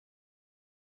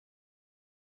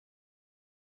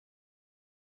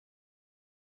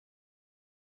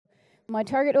My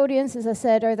target audience, as I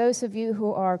said, are those of you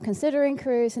who are considering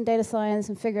careers in data science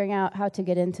and figuring out how to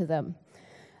get into them.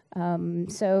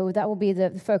 So that will be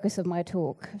the focus of my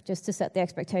talk, just to set the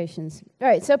expectations. All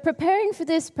right, so preparing for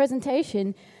this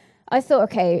presentation, I thought,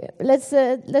 okay, let's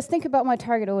think about my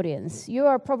target audience. You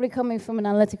are probably coming from an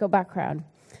analytical background.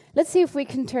 Let's see if we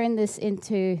can turn this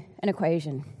into an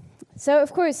equation. So,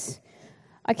 of course,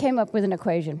 I came up with an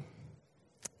equation.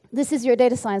 This is your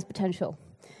data science potential.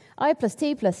 I plus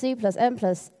T plus C plus M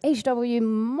plus HW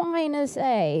minus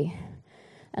A.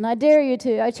 And I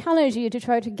challenge you to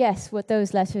try to guess what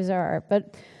those letters are.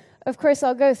 But, of course,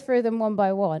 I'll go through them one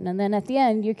by one. And then at the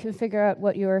end, you can figure out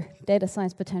what your data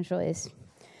science potential is.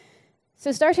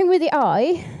 So starting with the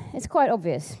I, it's quite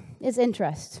obvious. It's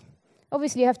interest.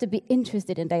 Obviously, you have to be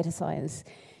interested in data science.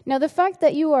 Now, the fact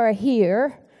that you are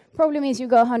here probably means you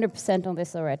got 100% on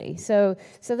this already. So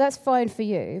that's fine for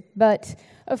you. But,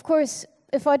 of course,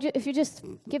 if you just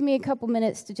give me a couple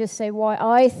minutes to just say why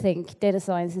I think data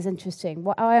science is interesting,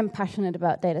 why I am passionate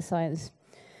about data science.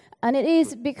 And it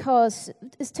is because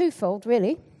it's twofold,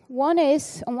 really. One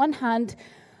is, on one hand,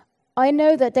 I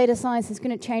know that data science is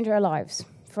going to change our lives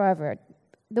forever.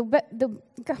 The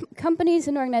companies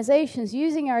and organizations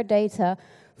using our data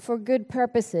for good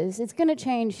purposes, it's going to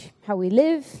change how we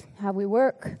live, how we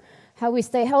work, how we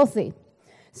stay healthy.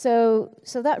 So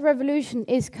that revolution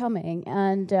is coming,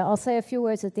 and I'll say a few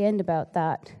words at the end about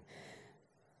that.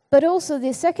 But also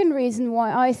the second reason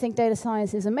why I think data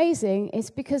science is amazing is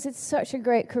because it's such a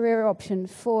great career option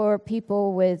for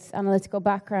people with analytical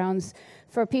backgrounds,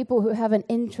 for people who have an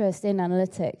interest in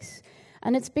analytics.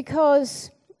 And it's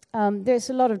because there's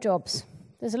a lot of jobs.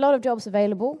 There's a lot of jobs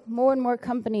available. More and more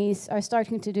companies are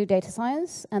starting to do data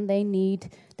science, and they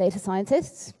need data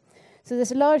scientists. So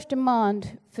there's a large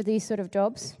demand for these sort of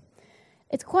jobs.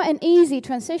 It's quite an easy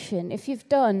transition if you've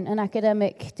done an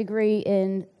academic degree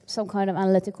in some kind of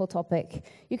analytical topic.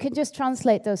 You can just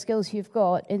translate those skills you've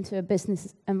got into a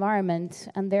business environment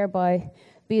and thereby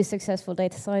be a successful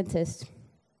data scientist.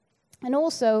 And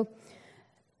also,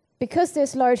 because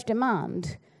there's large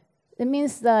demand, it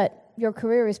means that your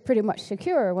career is pretty much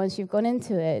secure once you've gone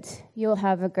into it. You'll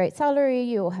have a great salary,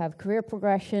 you'll have career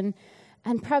progression,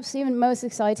 and perhaps even most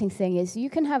exciting thing is you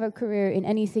can have a career in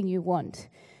anything you want.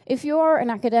 If you're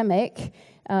an academic,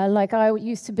 like I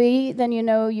used to be, then you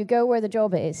know you go where the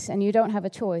job is and you don't have a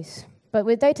choice. But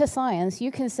with data science,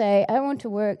 you can say, I want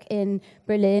to work in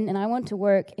Berlin and I want to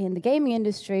work in the gaming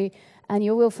industry, and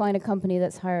you will find a company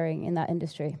that's hiring in that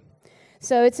industry.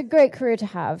 So it's a great career to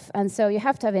have, and so you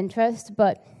have to have interest,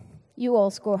 but you all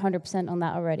score 100% on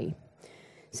that already.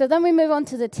 So then we move on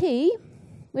to the T,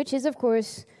 which is, of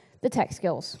course, the tech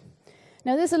skills.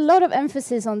 Now, there's a lot of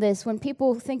emphasis on this. When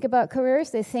people think about careers,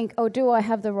 they think, oh, do I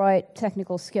have the right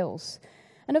technical skills?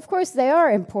 And of course, they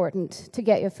are important to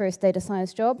get your first data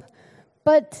science job,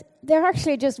 but they're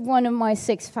actually just one of my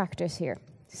 6 factors here.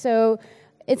 So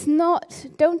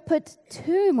don't put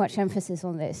too much emphasis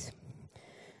on this.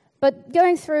 But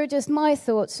going through just my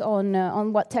thoughts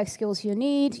on what tech skills you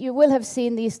need, you will have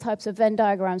seen these types of Venn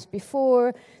diagrams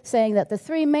before, saying that the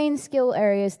 3 main skill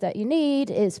areas that you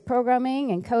need is programming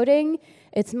and coding,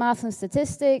 it's math and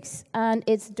statistics, and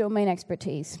it's domain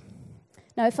expertise.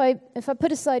 Now, if I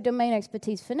put aside domain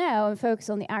expertise for now and focus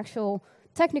on the actual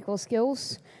technical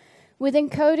skills, within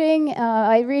coding,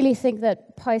 I really think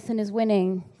that Python is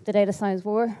winning the data science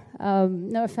war.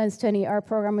 No offense to any R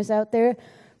programmers out there,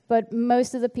 but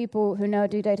most of the people who now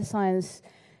do data science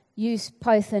use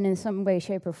Python in some way,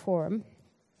 shape, or form.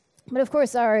 But of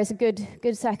course, R is a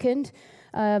good second.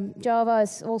 Java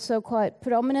is also quite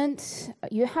predominant.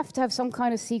 You have to have some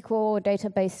kind of SQL or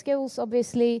database skills,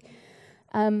 obviously.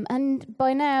 And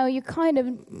by now,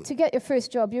 to get your first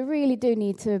job, you really do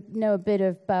need to know a bit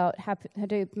about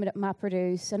Hadoop,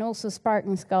 MapReduce, and also Spark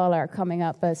and Scala are coming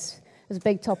up as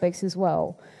big topics as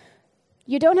well.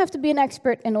 You don't have to be an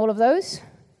expert in all of those,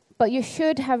 but you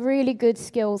should have really good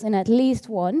skills in at least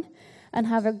one and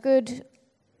have a good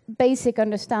basic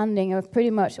understanding of pretty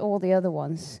much all the other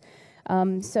ones.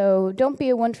 So don't be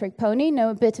a one-trick pony, know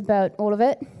a bit about all of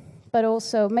it, but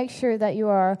also make sure that you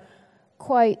are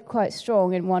quite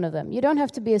strong in one of them. You don't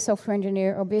have to be a software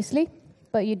engineer, obviously,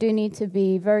 but you do need to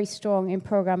be very strong in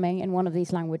programming in one of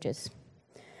these languages.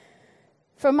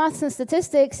 For maths and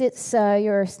statistics, it's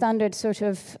your standard sort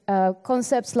of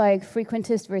concepts like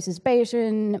frequentist versus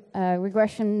Bayesian,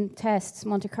 regression tests,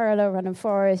 Monte Carlo, random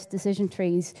forest, decision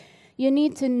trees. You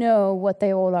need to know what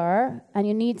they all are, and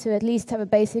you need to at least have a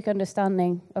basic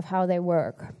understanding of how they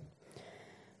work.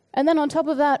 And then on top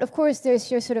of that, of course, there's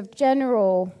your sort of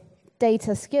general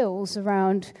data skills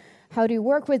around How do you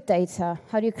work with data?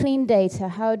 How do you clean data?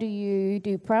 How do you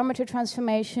do parameter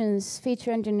transformations,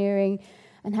 feature engineering,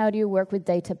 and how do you work with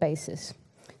databases?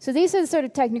 So these are the sort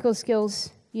of technical skills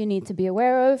you need to be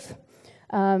aware of.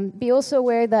 Be also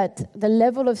aware that the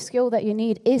level of skill that you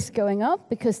need is going up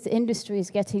because the industry is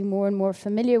getting more and more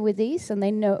familiar with these, and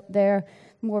they know they're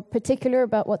more particular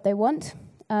about what they want.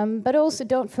 But also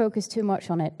don't focus too much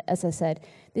on it, as I said.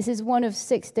 This is one of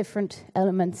 6 different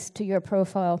elements to your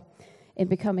profile in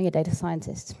becoming a data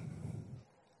scientist.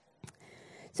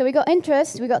 So we got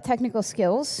interest, we got technical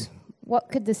skills. What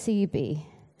could the C be?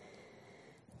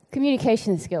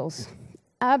 Communication skills.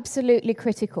 Absolutely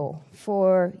critical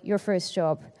for your first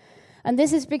job. And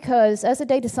this is because as a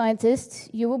data scientist,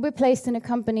 you will be placed in a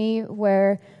company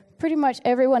where pretty much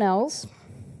everyone else,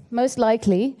 most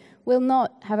likely, will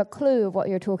not have a clue of what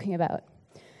you're talking about.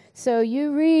 So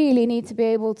you really need to be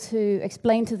able to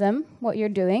explain to them what you're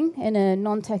doing in a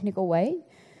non-technical way.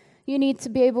 You need to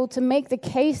be able to make the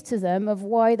case to them of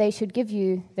why they should give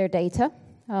you their data,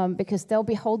 because they'll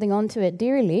be holding on to it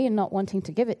dearly and not wanting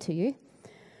to give it to you.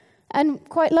 And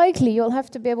quite likely, you'll have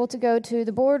to be able to go to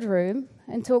the boardroom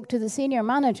and talk to the senior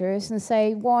managers and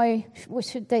say, why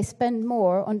should they spend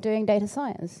more on doing data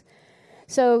science?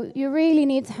 So you really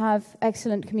need to have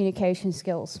excellent communication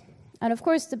skills. And of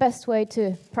course, the best way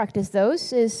to practice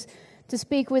those is to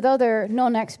speak with other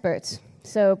non-experts.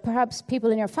 So perhaps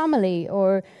people in your family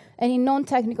or any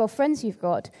non-technical friends you've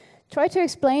got. Try to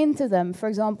explain to them, for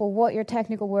example, what your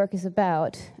technical work is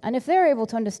about. And if they're able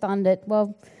to understand it,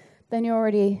 well, then you're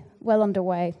already well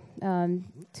underway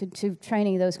to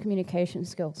training those communication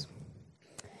skills.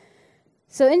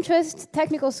 So interest,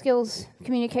 technical skills,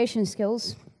 communication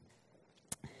skills.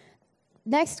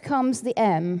 Next comes the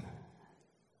M,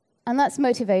 and that's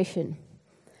motivation.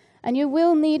 And you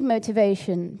will need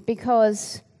motivation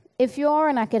because if you are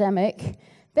an academic,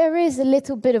 there is a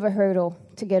little bit of a hurdle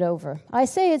to get over. I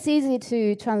say it's easy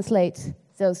to translate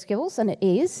those skills, and it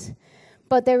is,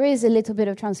 but there is a little bit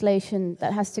of translation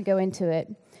that has to go into it.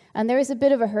 And there is a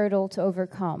bit of a hurdle to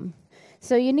overcome.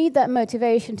 So you need that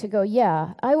motivation to go,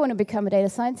 yeah, I want to become a data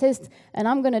scientist, and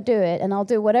I'm going to do it, and I'll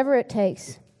do whatever it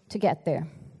takes to get there.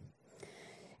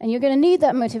 And you're going to need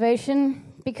that motivation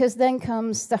because then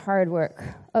comes the hard work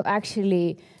of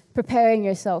actually preparing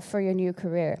yourself for your new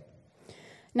career.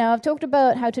 Now, I've talked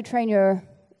about how to train your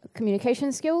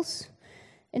communication skills.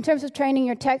 In terms of training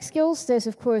your tech skills, there's,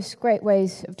 of course, great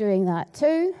ways of doing that,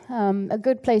 too. A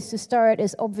good place to start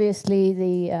is obviously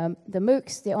the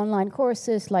MOOCs, the online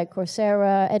courses like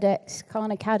Coursera, edX,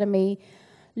 Khan Academy.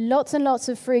 Lots and lots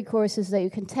of free courses that you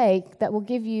can take that will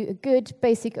give you a good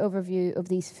basic overview of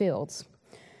these fields.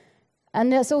 And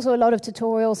there's also a lot of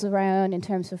tutorials around in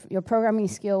terms of your programming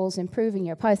skills, improving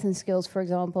your Python skills, for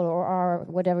example, or R,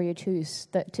 whatever you choose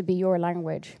to be your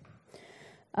language.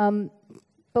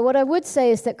 But what I would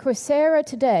say is that Coursera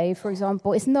today, for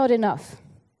example, is not enough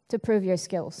to prove your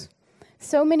skills.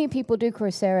 So many people do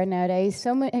Coursera nowadays,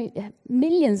 so many,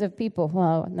 millions of people,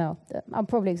 well, no, I'm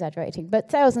probably exaggerating, but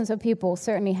thousands of people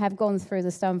certainly have gone through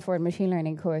the Stanford machine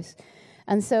learning course.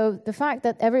 And so the fact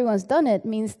that everyone's done it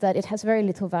means that it has very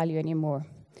little value anymore.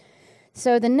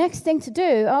 So the next thing to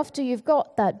do after you've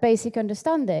got that basic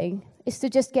understanding is to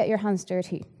just get your hands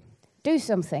dirty. Do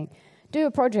something. Do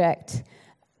a project.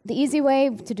 The easy way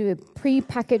to do a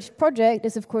pre-packaged project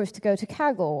is, of course, to go to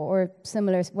Kaggle or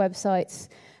similar websites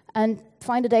and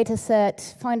find a data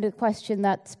set, find a question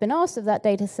that's been asked of that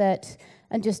data set,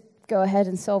 and just go ahead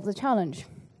and solve the challenge.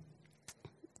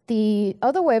 The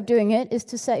other way of doing it is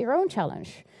to set your own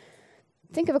challenge.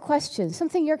 Think of a question,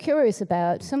 something you're curious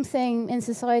about, something in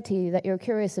society that you're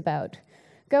curious about.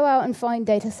 Go out and find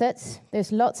data sets.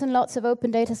 There's lots and lots of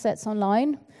open data sets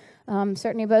online,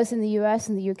 certainly both in the US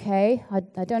and the UK.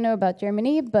 I don't know about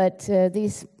Germany, but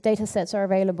these data sets are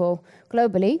available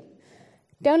globally.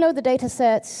 Download the data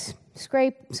sets,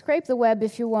 scrape the web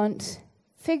if you want,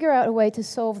 figure out a way to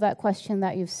solve that question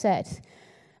that you've set.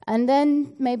 And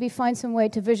then maybe find some way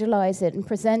to visualize it and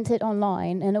present it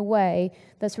online in a way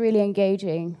that's really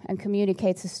engaging and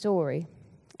communicates a story.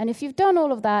 And if you've done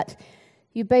all of that,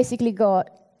 you basically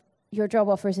got your job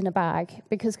offers in a bag,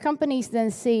 because companies then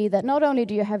see that not only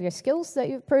do you have your skills that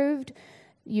you've proved,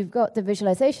 you've got the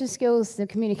visualization skills, the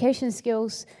communication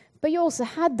skills, but you also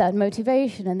had that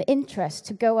motivation and the interest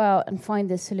to go out and find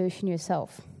this solution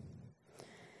yourself.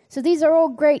 So these are all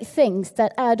great things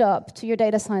that add up to your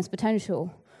data science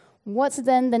potential. What's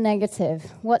then the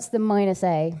negative? What's the minus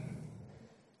A?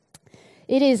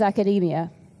 It is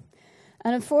academia.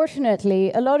 And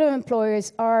unfortunately, a lot of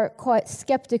employers are quite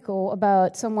skeptical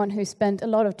about someone who spent a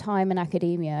lot of time in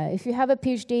academia. If you have a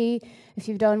PhD, if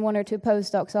you've done 1 or 2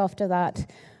 postdocs after that,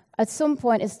 at some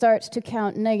point it starts to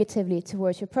count negatively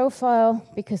towards your profile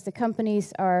because the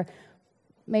companies are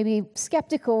maybe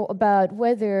skeptical about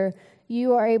whether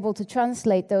you are able to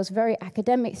translate those very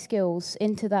academic skills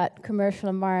into that commercial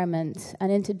environment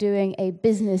and into doing a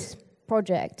business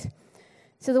project.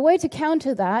 So the way to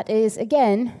counter that is,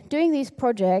 again, doing these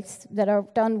projects that are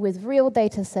done with real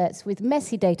data sets, with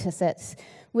messy data sets,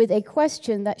 with a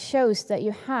question that shows that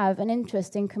you have an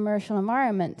interest in commercial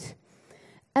environment.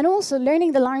 And also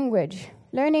learning the language,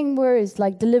 learning words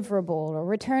like deliverable or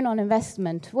return on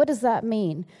investment. What does that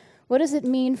mean? What does it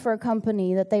mean for a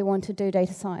company that they want to do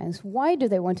data science? Why do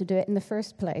they want to do it in the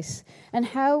first place? And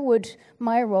how would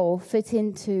my role fit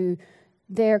into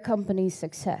their company's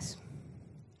success?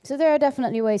 So there are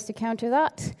definitely ways to counter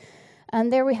that.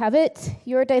 And there we have it,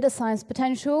 your data science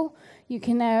potential. You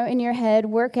can now, in your head,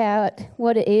 work out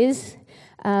what it is,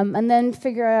 and then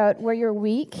figure out where you're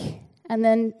weak, and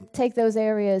then take those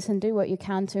areas and do what you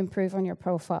can to improve on your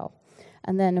profile.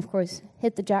 And then, of course,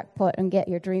 hit the jackpot and get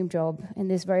your dream job in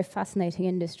this very fascinating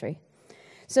industry.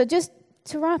 So just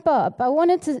to wrap up, I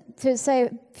wanted to say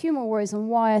a few more words on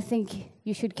why I think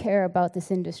you should care about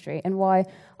this industry and why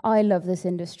I love this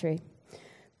industry.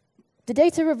 The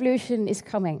data revolution is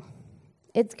coming.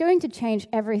 It's going to change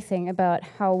everything about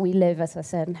how we live, as I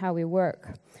said, and how we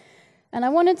work. And I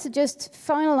wanted to just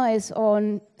finalize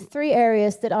on 3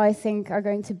 areas that I think are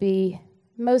going to be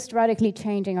most radically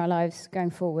changing our lives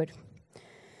going forward.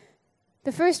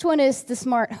 The first one is the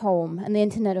smart home and the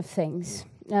Internet of Things.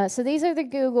 So these are the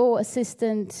Google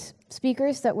Assistant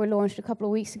speakers that were launched a couple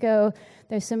of weeks ago.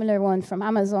 There's a similar one from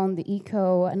Amazon, the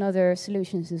Echo, and other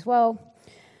solutions as well.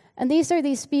 And these are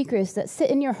these speakers that sit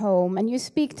in your home and you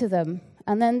speak to them,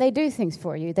 and then they do things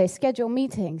for you. They schedule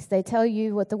meetings, they tell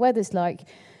you what the weather's like.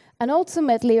 And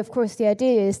ultimately, of course, the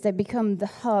idea is they become the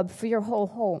hub for your whole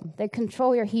home. They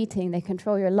control your heating, they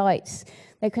control your lights,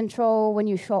 they control when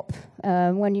you shop,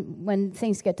 when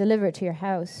things get delivered to your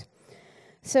house.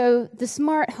 So the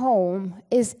smart home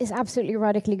is absolutely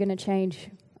radically going to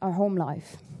change our home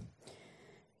life.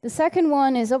 The second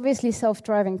one is obviously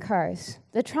self-driving cars.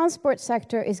 The transport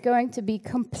sector is going to be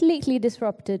completely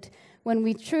disrupted when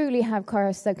we truly have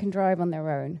cars that can drive on their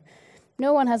own.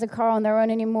 No one has a car on their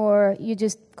own anymore. You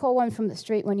just call one from the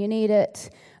street when you need it.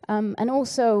 And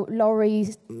also lorry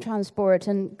transport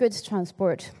and goods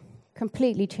transport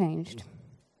completely changed.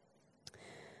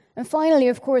 And finally,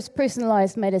 of course,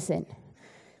 personalized medicine.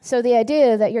 So the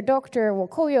idea that your doctor will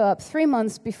call you up 3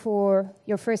 months before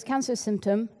your first cancer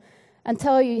symptom and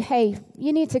tell you, hey,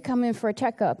 you need to come in for a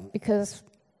checkup because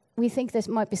we think there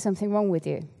might be something wrong with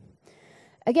you.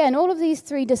 Again, all of these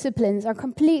 3 disciplines are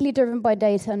completely driven by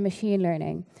data and machine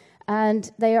learning,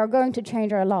 and they are going to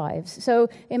change our lives. So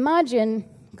imagine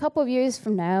a couple of years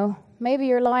from now, maybe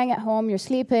you're lying at home, you're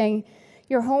sleeping,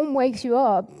 your home wakes you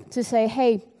up to say,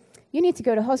 hey, you need to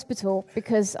go to hospital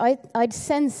because I'd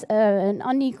sense an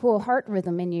unequal heart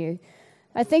rhythm in you.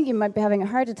 I think you might be having a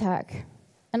heart attack.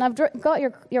 And I've got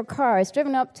your car, it's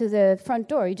driven up to the front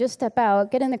door. You just step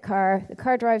out, get in the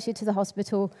car drives you to the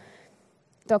hospital,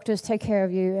 doctors take care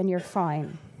of you, and you're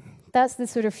fine. That's the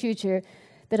sort of future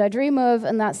that I dream of,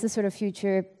 and that's the sort of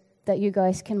future that you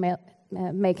guys can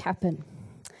make happen.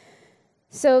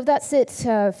 So that's it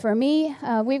for me.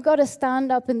 We've got a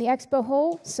stand up in the expo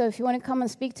hall, so if you want to come and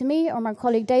speak to me or my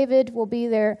colleague David, we'll be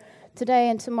there today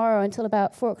and tomorrow until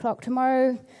about 4 o'clock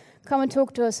tomorrow. Come and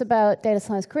talk to us about data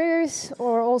science careers,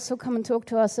 or also come and talk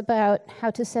to us about how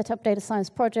to set up data science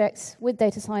projects with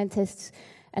data scientists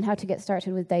and how to get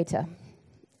started with data.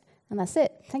 And that's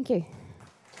it. Thank you.